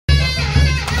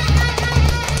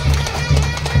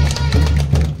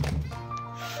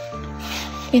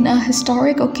In a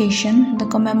historic occasion, the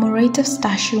commemorative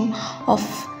statue of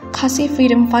Khasi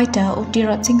freedom fighter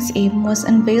Tirot Singh was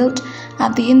unveiled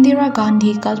at the Indira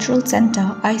Gandhi Cultural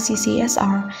Centre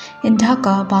 (ICCSR) in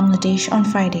Dhaka, Bangladesh on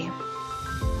Friday.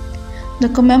 The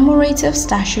commemorative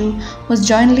statue was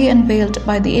jointly unveiled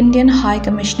by the Indian High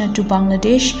Commissioner to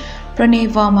Bangladesh, Pranay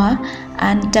Verma,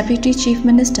 and Deputy Chief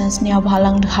Minister Sneha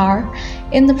Bhalang Dhar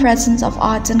in the presence of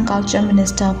Arts and Culture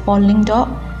Minister Paul Lyngdoh,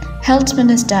 Health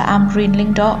Minister Ambreen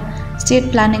Lyngdoh,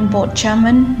 State Planning Board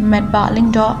Chairman Medba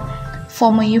Lyngdoh,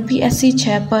 former UPSC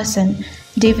Chairperson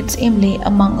David Imley,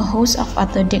 among a host of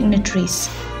other dignitaries.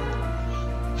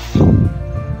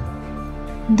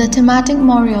 The thematic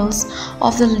memorials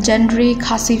of the legendary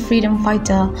Khasi freedom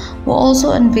fighter were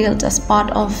also unveiled as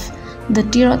part of the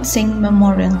Tirot Sing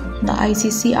Memorial. The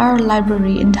ICCR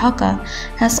Library in Dhaka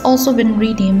has also been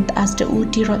renamed as the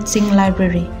Tirot Sing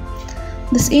Library.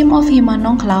 The Siem of Hima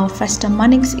Nongklau, Festa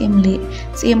Manik Imli,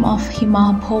 Siem of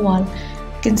Hima Bhowal,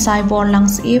 Kinsai Borlang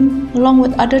Siem, along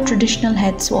with other traditional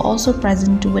heads, were also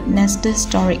present to witness the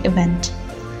historic event.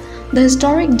 The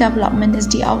historic development is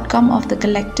the outcome of the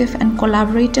collective and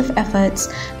collaborative efforts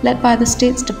led by the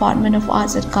state's Department of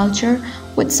Arts and Culture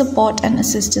with support and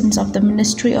assistance of the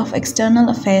Ministry of External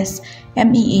Affairs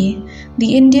 (MEA),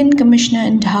 the Indian Commissioner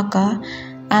in Dhaka,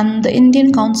 and the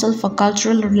Indian Council for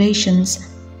Cultural Relations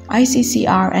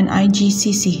 (ICCR) and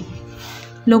IGCC.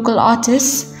 Local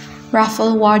artists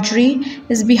Rafal Wadri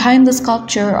is behind the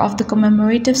sculpture of the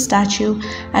commemorative statue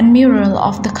and mural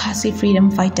of the Khasi freedom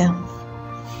fighter.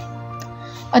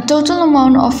 A total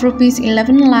amount of Rs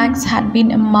 11 lakhs had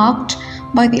been earmarked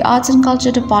by the Arts and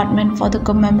Culture Department for the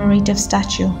commemorative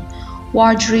statue.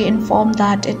 Wadri informed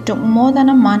that it took more than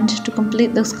a month to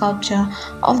complete the sculpture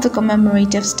of the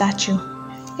commemorative statue.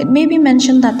 It may be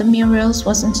mentioned that the murals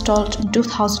was installed in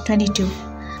 2022.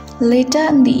 Later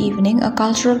in the evening, a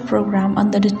cultural program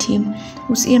under the theme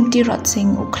Usim Tirot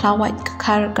Sing Uklawat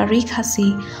Kari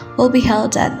Khasi will be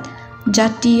held at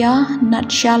Jatiya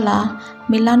Natshala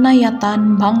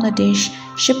Milanayatan, Bangladesh,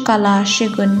 Shipkala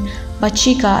Shegun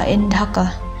Bachiga in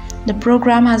Dhaka. The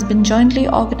program has been jointly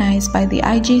organized by the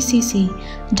IGCC,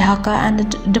 Dhaka, and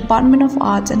the Department of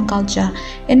Arts and Culture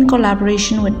in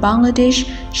collaboration with Bangladesh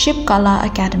Shipkala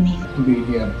Academy. To be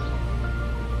here.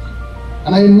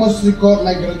 And I must record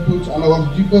my gratitude and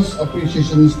our deepest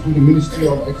appreciations to the Ministry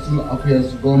of External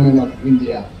Affairs, Government of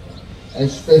India,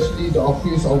 especially the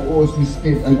Office of Overseas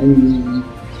State and MEA,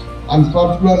 and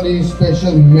particularly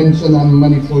special mention and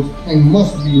manifold thanks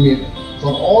must be made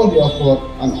for all the effort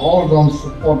and all-round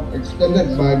support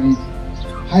extended by the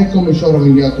High Commissioner of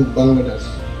India to Bangladesh,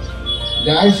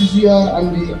 the ICCR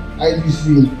and the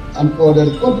IGC, and for their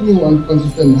continued and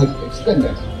consistent help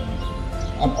extended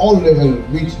at all levels,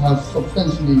 which has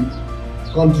substantially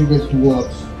contributed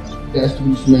towards the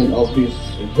establishment of this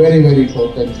very, very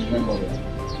important memorial.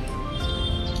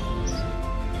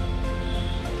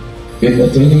 In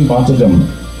attaining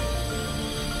martyrdom,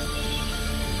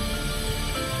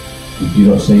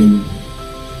 Tirot Sing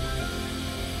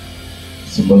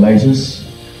symbolizes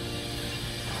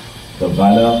the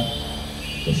valor,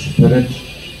 the spirit,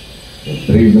 the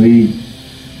bravery,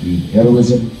 the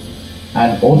heroism,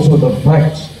 and also the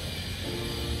fact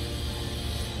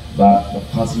that the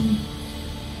Khasi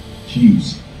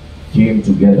chiefs came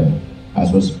together,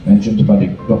 as was mentioned by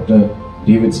Dr.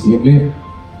 David Imley,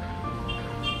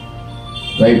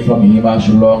 right from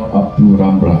Himachal up to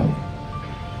Rambrai.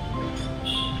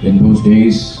 In those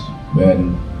days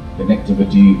when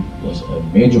connectivity was a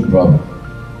major problem,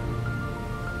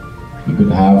 we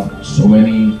could have so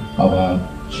many of our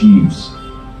chiefs,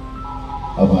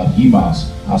 of our Himas,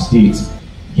 our states,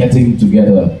 getting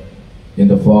together in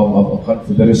the form of a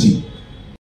confederacy